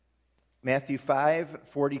Matthew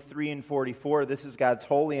 5:43 and 44, this is God's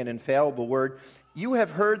holy and infallible word. You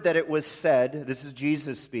have heard that it was said, this is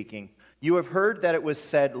Jesus speaking, you have heard that it was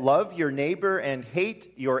said, love your neighbor and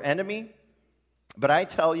hate your enemy. But I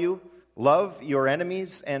tell you, love your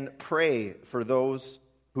enemies and pray for those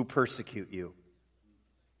who persecute you.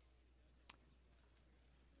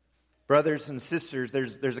 Brothers and sisters,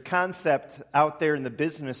 there's a concept out there in the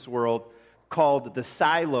business world called the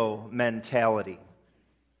silo mentality.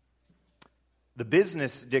 The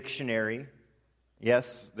business dictionary,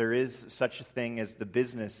 yes, there is such a thing as the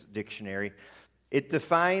business dictionary. It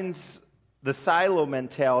defines the silo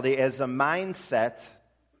mentality as a mindset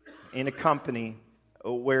in a company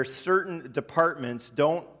where certain departments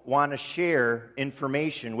don't want to share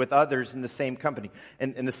information with others in the same company.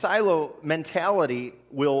 And the silo mentality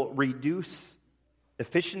will reduce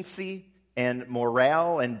efficiency and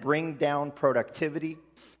morale and bring down productivity.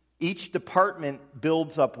 Each department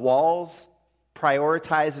builds up walls,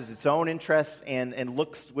 prioritizes its own interests, and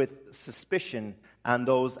looks with suspicion on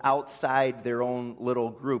those outside their own little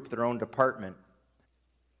group, their own department.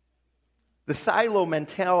 The silo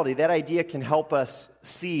mentality, that idea can help us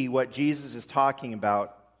see what Jesus is talking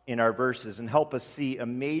about in our verses and help us see a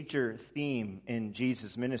major theme in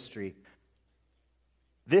Jesus' ministry.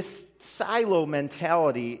 This silo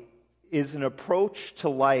mentality is an approach to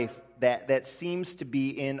life that seems to be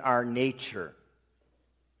in our nature.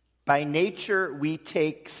 By nature, we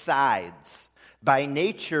take sides. By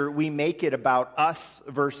nature, we make it about us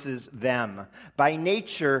versus them. By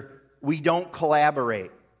nature, we don't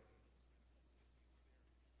collaborate.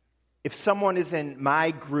 If someone is in my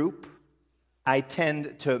group, I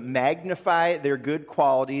tend to magnify their good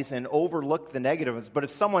qualities and overlook the negatives. But if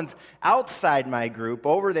someone's outside my group,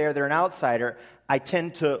 over there, they're an outsider, I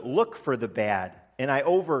tend to look for the bad and I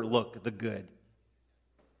overlook the good.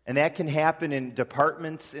 And that can happen in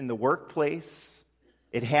departments in the workplace.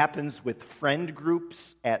 It happens with friend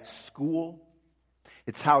groups at school.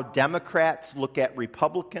 It's how Democrats look at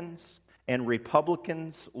Republicans and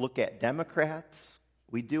Republicans look at Democrats.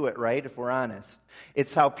 We do it, right, if we're honest.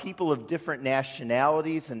 It's how people of different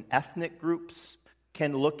nationalities and ethnic groups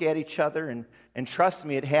can look at each other. And trust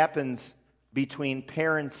me, it happens between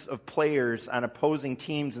parents of players on opposing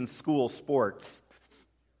teams in school sports.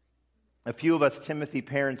 A few of us Timothy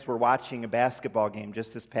parents were watching a basketball game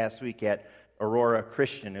just this past week at Aurora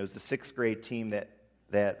Christian. It was the 6th grade team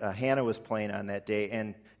that Hannah was playing on that day.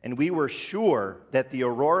 And we were sure that the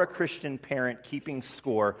Aurora Christian parent keeping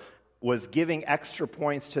score was giving extra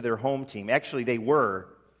points to their home team. Actually, they were,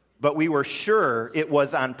 but we were sure it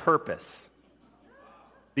was on purpose.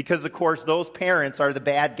 Because, of course, those parents are the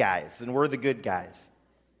bad guys, and we're the good guys.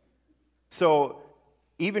 So,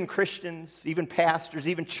 even Christians, even pastors,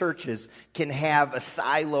 even churches can have a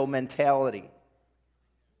silo mentality.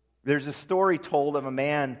 There's a story told of a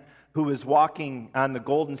man who was walking on the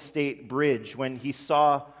Golden State Bridge when he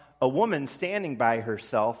saw a woman standing by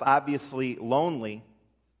herself, obviously lonely.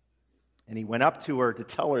 And he went up to her to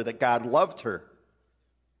tell her that God loved her.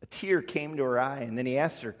 A tear came to her eye, and then he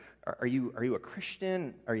asked her, Are you a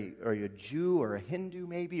Christian? Are you a Jew or a Hindu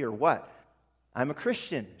maybe, or what? I'm a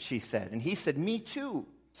Christian, she said. And he said, me too.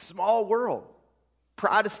 Small world.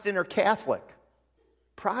 Protestant or Catholic?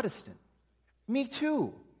 Protestant. Me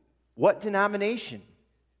too. What denomination?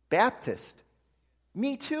 Baptist.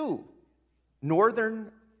 Me too.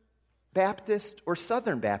 Northern Baptist or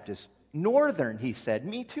Southern Baptist? Northern, he said.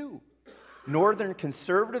 Me too. Northern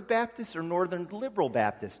Conservative Baptist or Northern Liberal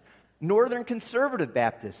Baptist? Northern Conservative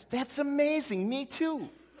Baptist. That's amazing. Me too.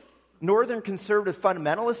 Northern Conservative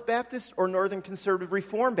Fundamentalist Baptist or Northern Conservative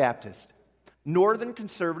Reformed Baptist? Northern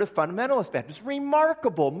Conservative Fundamentalist Baptist.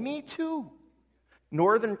 Remarkable. Me too.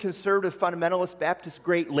 Northern Conservative Fundamentalist Baptist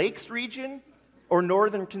Great Lakes region or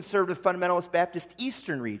Northern Conservative Fundamentalist Baptist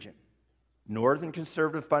Eastern region? Northern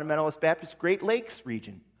Conservative Fundamentalist Baptist Great Lakes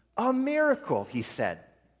region. A miracle, he said.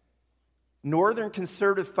 Northern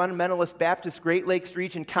Conservative Fundamentalist Baptist Great Lakes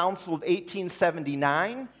Region Council of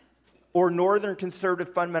 1879 or Northern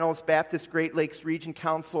Conservative Fundamentalist Baptist Great Lakes Region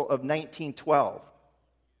Council of 1912?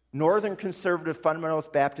 Northern Conservative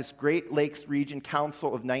Fundamentalist Baptist Great Lakes Region Council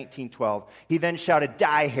of 1912. He then shouted,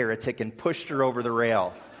 "Die, heretic," and pushed her over the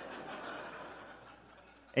rail.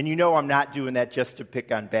 And you know I'm not doing that just to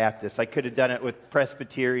pick on Baptists. I could have done it with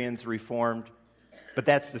Presbyterians, Reformed, but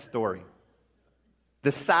that's the story.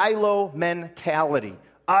 The silo mentality,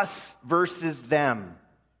 us versus them.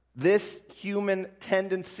 This human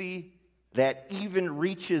tendency that even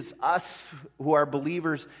reaches us who are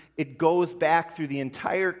believers, it goes back through the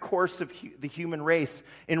entire course of the human race.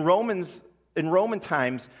 In Roman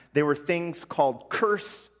times, there were things called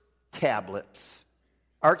curse tablets.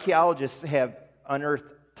 Archaeologists have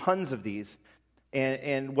unearthed tons of these.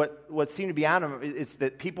 And what seemed to be on them is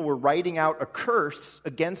that people were writing out a curse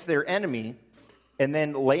against their enemy and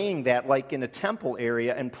then laying that like in a temple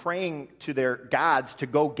area and praying to their gods to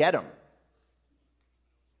go get them.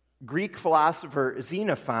 Greek philosopher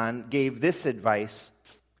Xenophon gave this advice: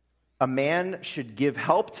 a man should give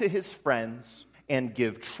help to his friends and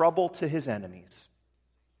give trouble to his enemies.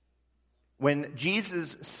 When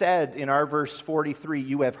Jesus said in our verse 43,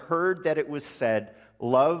 "You have heard that it was said,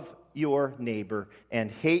 love your neighbor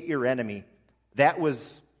and hate your enemy," that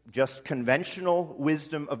was just conventional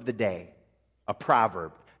wisdom of the day, a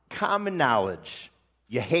proverb, common knowledge.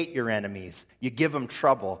 You hate your enemies, you give them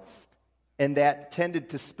trouble. And that tended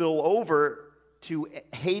to spill over to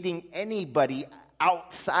hating anybody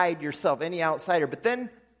outside yourself, any outsider. But then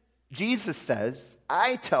Jesus says,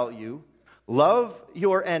 I tell you, love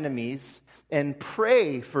your enemies and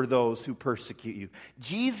pray for those who persecute you.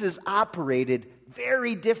 Jesus operated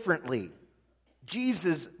very differently.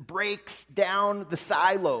 Jesus breaks down the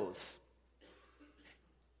silos.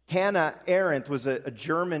 Hannah Arendt was a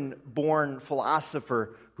German-born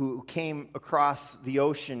philosopher who came across the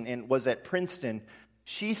ocean and was at Princeton.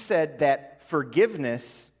 She said that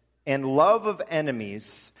forgiveness and love of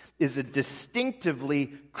enemies is a distinctively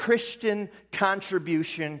Christian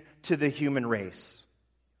contribution to the human race.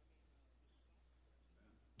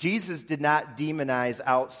 Jesus did not demonize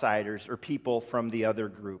outsiders or people from the other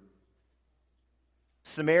group.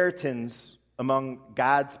 Samaritans among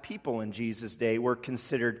God's people in Jesus' day were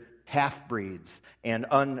considered half-breeds and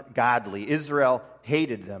ungodly. Israel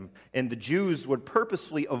hated them, and the Jews would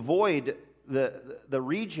purposefully avoid the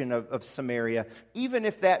region of Samaria, even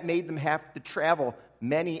if that made them have to travel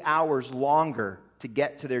many hours longer to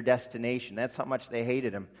get to their destination. That's how much they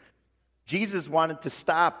hated him. Jesus wanted to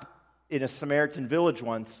stop in a Samaritan village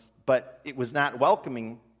once, but it was not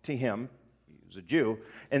welcoming to him. He was a Jew.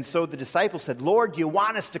 And so the disciples said, "Lord, do you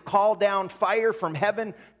want us to call down fire from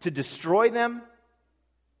heaven to destroy them?"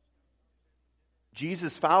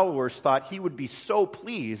 Jesus' followers thought he would be so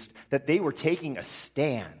pleased that they were taking a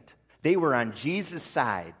stand. They were on Jesus'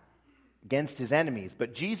 side against his enemies.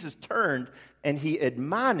 But Jesus turned and he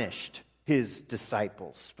admonished his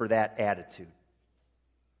disciples for that attitude.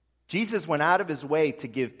 Jesus went out of his way to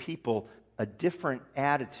give people a different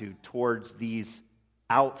attitude towards these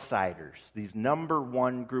outsiders, these number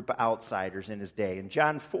one group of outsiders in his day. In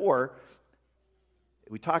John 4,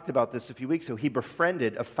 we talked about this a few weeks ago, he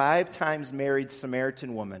befriended a 5 times married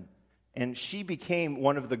Samaritan woman, and she became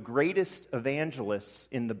one of the greatest evangelists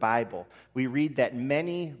in the Bible. We read that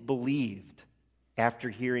many believed after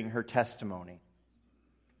hearing her testimony.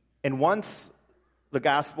 And once the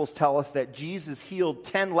Gospels tell us that Jesus healed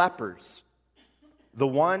 10 lepers. The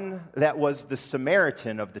one that was the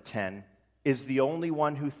Samaritan of the 10 is the only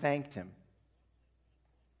one who thanked him.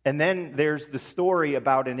 And then there's the story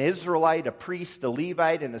about an Israelite, a priest, a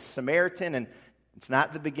Levite, and a Samaritan, and it's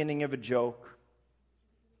not the beginning of a joke.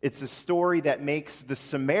 It's a story that makes the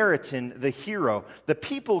Samaritan the hero. The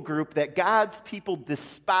people group that God's people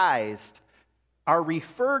despised are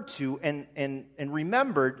referred to and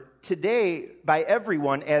remembered today by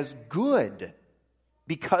everyone as good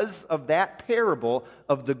because of that parable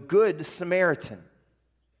of the Good Samaritan.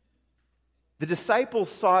 The disciples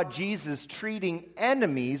saw Jesus treating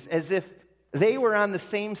enemies as if they were on the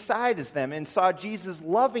same side as them and saw Jesus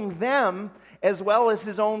loving them as well as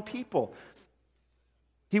his own people.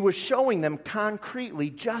 He was showing them concretely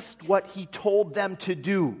just what he told them to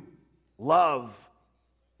do. Love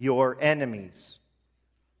your enemies.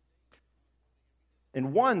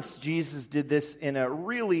 And once Jesus did this in a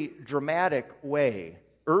really dramatic way.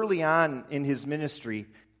 Early on in his ministry,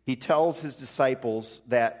 he tells his disciples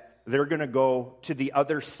that they're going to go to the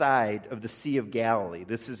other side of the Sea of Galilee.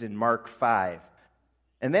 This is in Mark 5.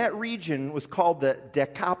 And that region was called the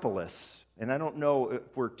Decapolis. And I don't know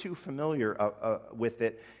if we're too familiar with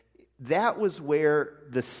it. That was where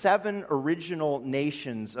the 7 original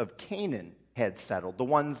nations of Canaan had settled, the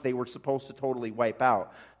ones they were supposed to totally wipe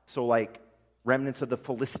out. So like remnants of the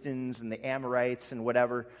Philistines and the Amorites and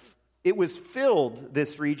whatever. It was filled,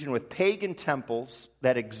 this region, with pagan temples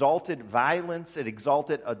that exalted violence, it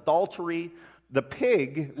exalted adultery. The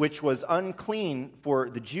pig, which was unclean for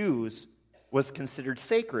the Jews, was considered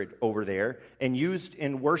sacred over there and used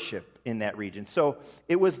in worship in that region. So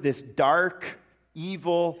it was this dark,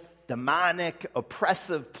 evil, demonic,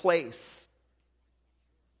 oppressive place.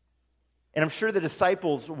 And I'm sure the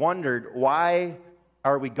disciples wondered, why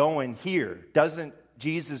are we going here? Doesn't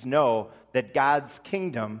Jesus know that God's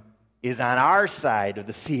kingdom is on our side of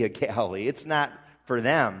the Sea of Galilee? It's not for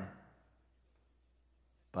them.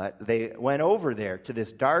 But they went over there to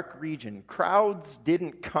this dark region. Crowds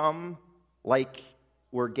didn't come like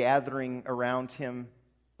were gathering around him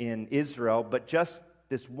in Israel, but just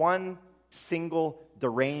this one single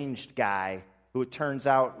deranged guy who it turns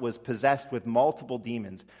out was possessed with multiple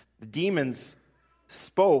demons. The demons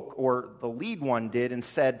spoke, or the lead one did, and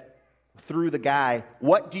said through the guy,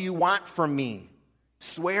 "What do you want from me?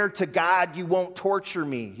 Swear to God you won't torture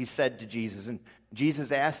me," he said to Jesus. And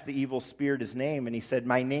Jesus asked the evil spirit his name, and he said,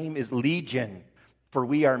 "My name is Legion, for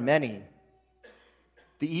we are many."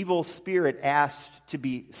 The evil spirit asked to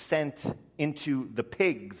be sent into the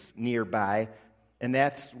pigs nearby, and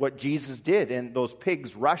that's what Jesus did. And those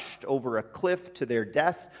pigs rushed over a cliff to their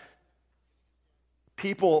death.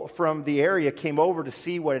 People from the area came over to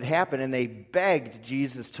see what had happened, and they begged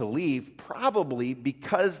Jesus to leave, probably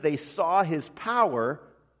because they saw his power.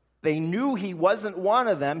 They knew he wasn't one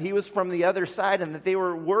of them. He was from the other side, and that they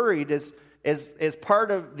were worried as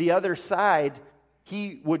part of the other side,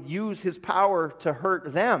 he would use his power to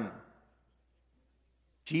hurt them.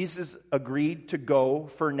 Jesus agreed to go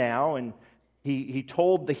for now, and he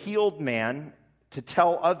told the healed man to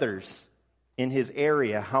tell others in his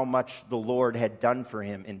area how much the Lord had done for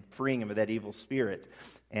him in freeing him of that evil spirit.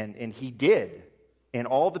 And he did. And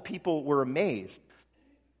all the people were amazed.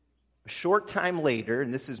 A short time later,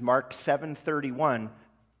 and this is Mark 7:31,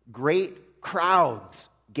 great crowds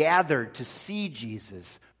gathered to see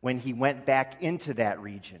Jesus when he went back into that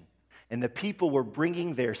region. And the people were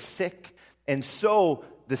bringing their sick. And so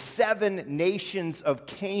the 7 nations of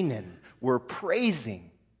Canaan were praising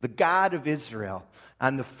the God of Israel.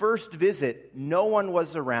 On the first visit, no one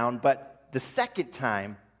was around, but the second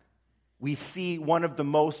time, we see one of the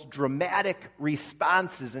most dramatic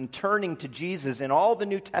responses in turning to Jesus in all the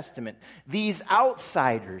New Testament. These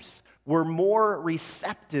outsiders were more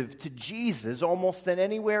receptive to Jesus almost than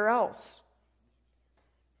anywhere else.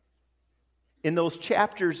 In those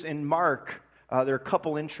chapters in Mark, there are a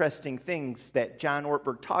couple interesting things that John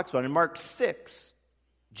Ortberg talks about. In Mark 6,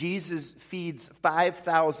 Jesus feeds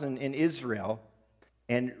 5,000 in Israel.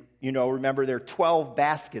 And, remember, there are 12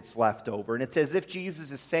 baskets left over. And it's as if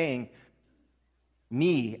Jesus is saying,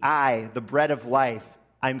 "Me, I, the bread of life,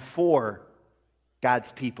 I'm for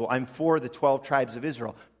God's people. I'm for the 12 tribes of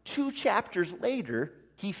Israel." 2 chapters later,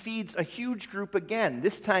 he feeds a huge group again,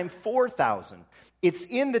 this time 4,000. It's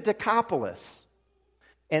in the Decapolis.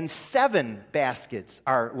 And 7 baskets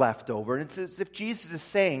are left over. And it's as if Jesus is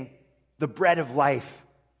saying, the bread of life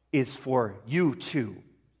is for you too,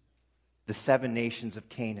 the 7 nations of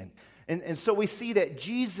Canaan. And so we see that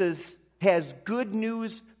Jesus has good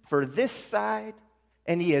news for this side,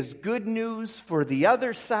 and he has good news for the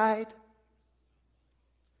other side.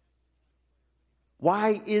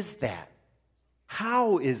 Why is that?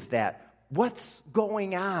 How is that? What's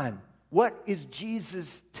going on? What is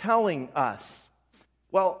Jesus telling us?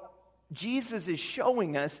 Well, Jesus is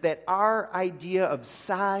showing us that our idea of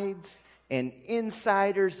sides and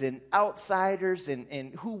insiders and outsiders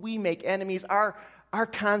and who we make enemies, our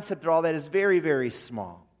concept of all that is very, very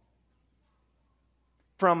small.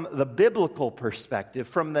 From the biblical perspective,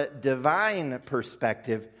 from the divine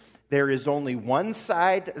perspective, there is only one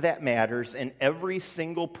side that matters, and every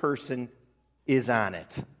single person is on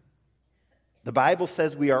it. The Bible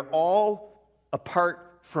says we are all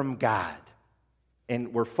apart from God.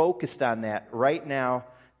 And we're focused on that right now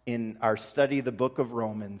in our study of the book of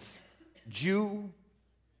Romans. Jew,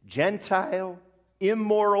 Gentile,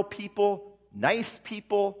 immoral people, nice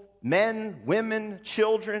people, men, women,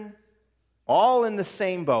 children, all in the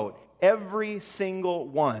same boat. Every single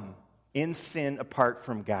one in sin apart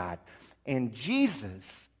from God. And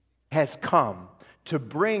Jesus has come to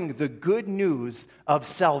bring the good news of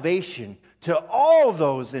salvation to all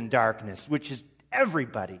those in darkness, which is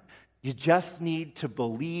everybody. You just need to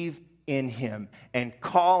believe in him and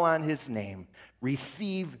call on his name.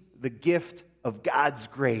 Receive the gift of God's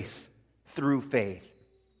grace through faith.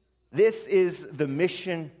 This is the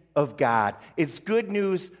mission of God. It's good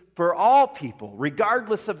news for all people,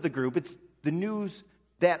 regardless of the group. It's the news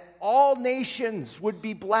that all nations would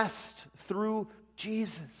be blessed through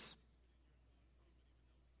Jesus.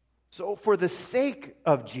 So for the sake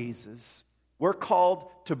of Jesus, we're called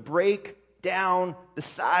to break down the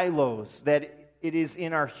silos that it is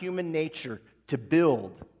in our human nature to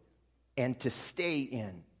build and to stay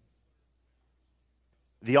in.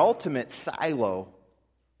 The ultimate silo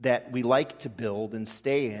that we like to build and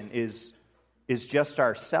stay in is just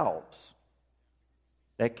ourselves.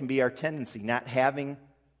 That can be our tendency, not having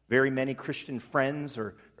very many Christian friends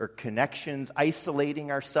or connections,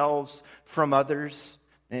 isolating ourselves from others.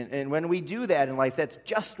 And when we do that in life, that's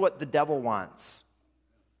just what the devil wants.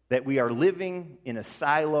 that we are living in a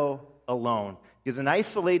silo alone. Because an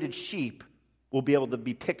isolated sheep will be able to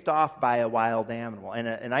be picked off by a wild animal, and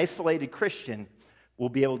an isolated Christian will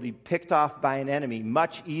be able to be picked off by an enemy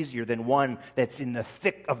much easier than one that's in the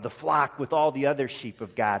thick of the flock with all the other sheep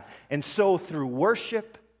of God. And so through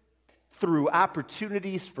worship, through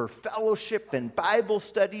opportunities for fellowship and Bible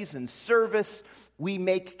studies and service, we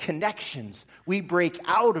make connections. We break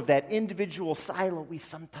out of that individual silo we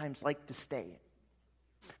sometimes like to stay in.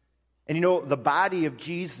 And you know, the body of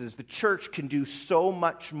Jesus, the church, can do so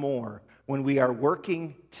much more when we are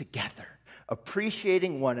working together,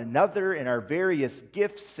 appreciating one another in our various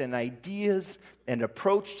gifts and ideas and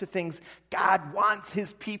approach to things. God wants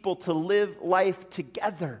his people to live life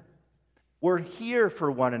together. We're here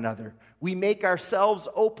for one another. We make ourselves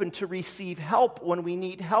open to receive help when we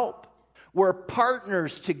need help. We're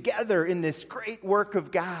partners together in this great work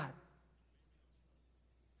of God.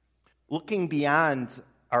 Looking beyond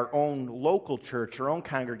our own local church, our own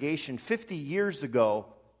congregation, 50 years ago,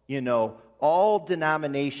 all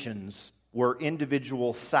denominations were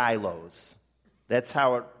individual silos. That's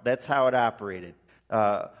how it operated.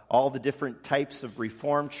 All the different types of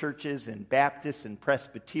Reformed churches and Baptist and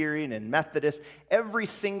Presbyterian and Methodist, every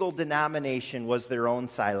single denomination was their own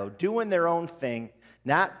silo, doing their own thing,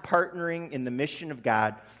 not partnering in the mission of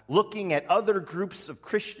God, looking at other groups of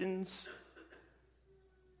Christians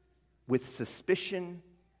with suspicion.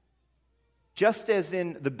 Just as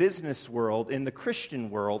in the business world, in the Christian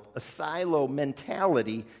world, a silo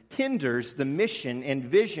mentality hinders the mission and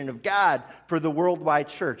vision of God for the worldwide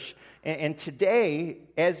church. And today,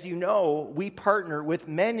 as you know, we partner with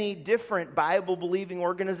many different Bible-believing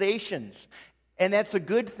organizations. And that's a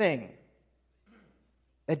good thing.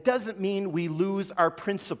 That doesn't mean we lose our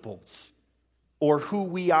principles or who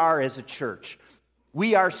we are as a church.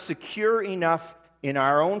 We are secure enough in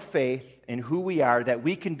our own faith and who we are that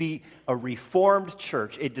we can be a reformed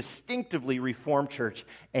church, a distinctively reformed church,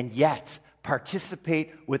 and yet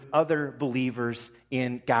participate with other believers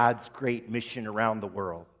in God's great mission around the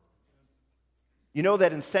world. You know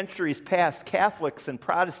that in centuries past, Catholics and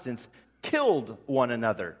Protestants killed one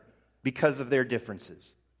another because of their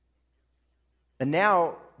differences. And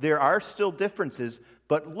now there are still differences,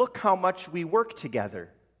 but look how much we work together.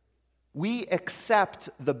 We accept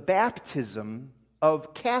the baptism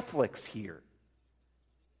of Catholics here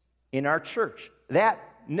in our church. That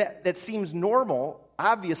seems normal,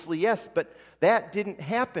 obviously, yes, but that didn't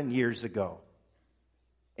happen years ago.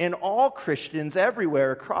 And all Christians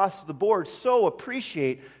everywhere across the board so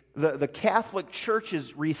appreciate the Catholic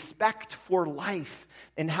Church's respect for life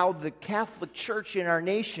and how the Catholic Church in our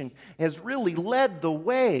nation has really led the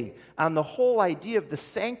way on the whole idea of the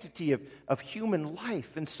sanctity of human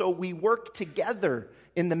life. And so we work together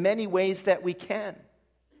in the many ways that we can.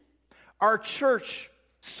 Our church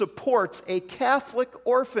supports a Catholic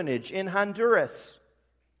orphanage in Honduras.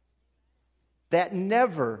 That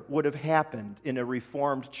never would have happened in a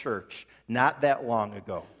Reformed church not that long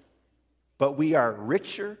ago. But we are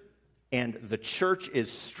richer, and the church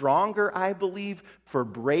is stronger, I believe, for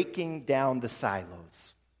breaking down the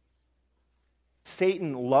silos.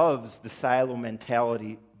 Satan loves the silo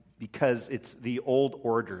mentality because it's the old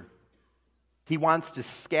order. He wants to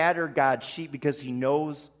scatter God's sheep because he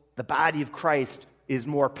knows the body of Christ is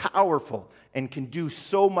more powerful and can do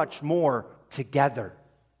so much more together.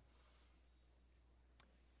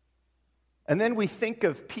 And then we think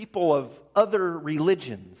of people of other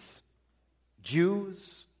religions,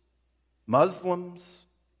 Jews, Muslims.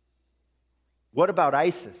 What about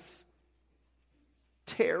ISIS?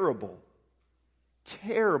 Terrible,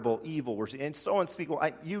 terrible evil we're seeing. And so unspeakable.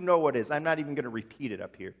 You know what it is. I'm not even going to repeat it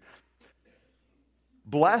up here.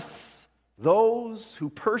 Bless those who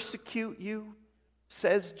persecute you,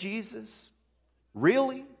 says Jesus.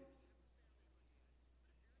 Really?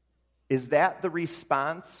 Is that the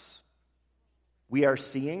response we are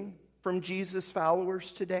seeing from Jesus'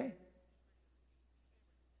 followers today?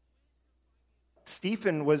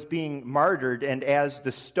 Stephen was being martyred, and as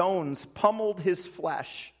the stones pummeled his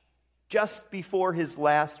flesh, just before his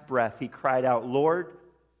last breath, he cried out, "Lord,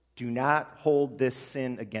 do not hold this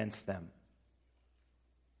sin against them."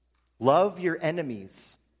 Love your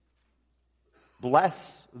enemies.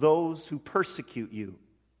 Bless those who persecute you.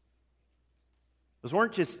 Those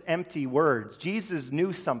weren't just empty words. Jesus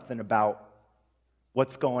knew something about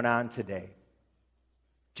what's going on today.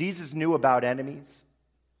 Jesus knew about enemies.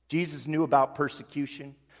 Jesus knew about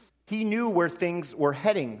persecution. He knew where things were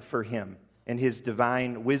heading for him in his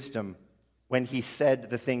divine wisdom when he said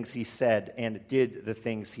the things he said and did the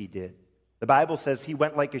things he did. The Bible says he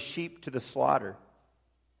went like a sheep to the slaughter.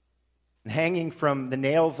 And hanging from the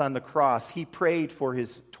nails on the cross, he prayed for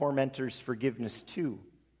his tormentors' forgiveness too.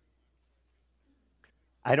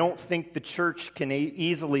 I don't think the church can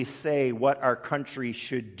easily say what our country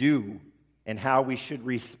should do and how we should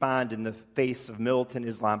respond in the face of militant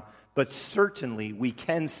Islam, but certainly we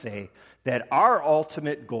can say that our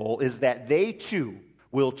ultimate goal is that they too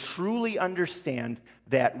will truly understand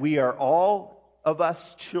that we are all of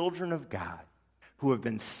us children of God who have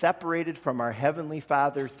been separated from our Heavenly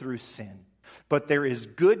Father through sin. But there is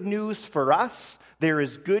good news for us, there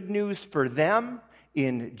is good news for them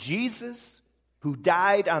in Jesus, who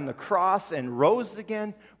died on the cross and rose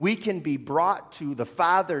again. We can be brought to the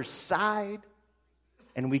Father's side,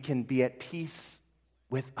 and we can be at peace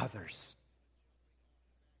with others.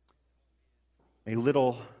 May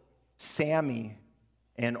little Sammy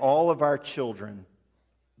and all of our children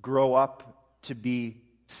grow up to be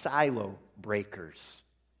silo breakers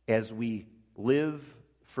as we live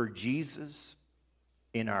for Jesus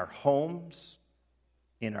in our homes,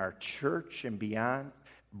 in our church, and beyond.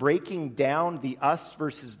 Breaking down the us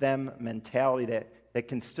versus them mentality that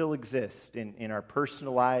can still exist in our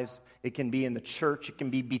personal lives. It can be in the church. It can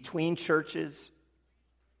be between churches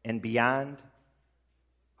and beyond.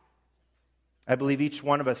 I believe each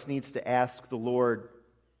one of us needs to ask the Lord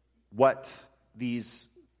what these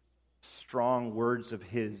strong words of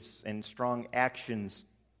His and strong actions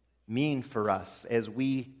mean for us as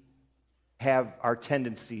we have our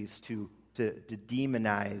tendencies to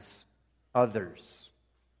demonize others.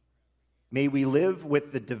 May we live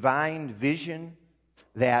with the divine vision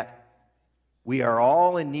that we are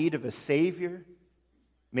all in need of a Savior.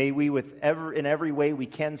 May we, in every way we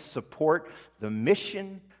can, support the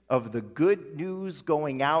mission of the good news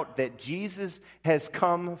going out that Jesus has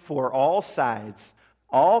come for all sides,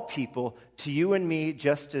 all people, to you and me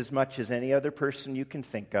just as much as any other person you can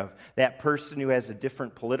think of. That person who has a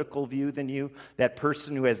different political view than you, that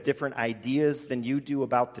person who has different ideas than you do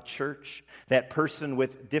about the church, that person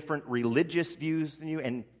with different religious views than you,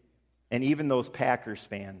 and even those Packers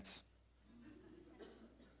fans.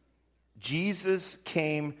 Jesus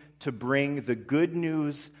came to bring the good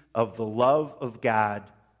news of the love of God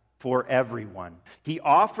for everyone. He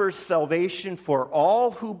offers salvation for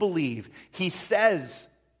all who believe. He says,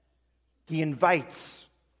 He invites,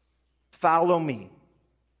 follow me.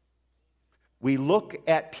 We look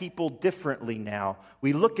at people differently now.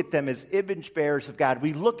 We look at them as image bearers of God.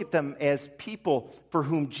 We look at them as people for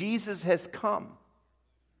whom Jesus has come.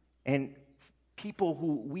 And people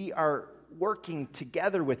who we are working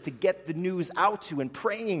together with to get the news out to and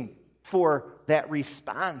praying for that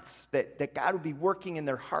response, that God would be working in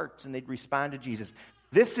their hearts and they'd respond to Jesus.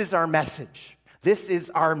 This is our message. This is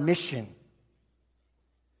our mission.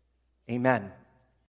 Amen.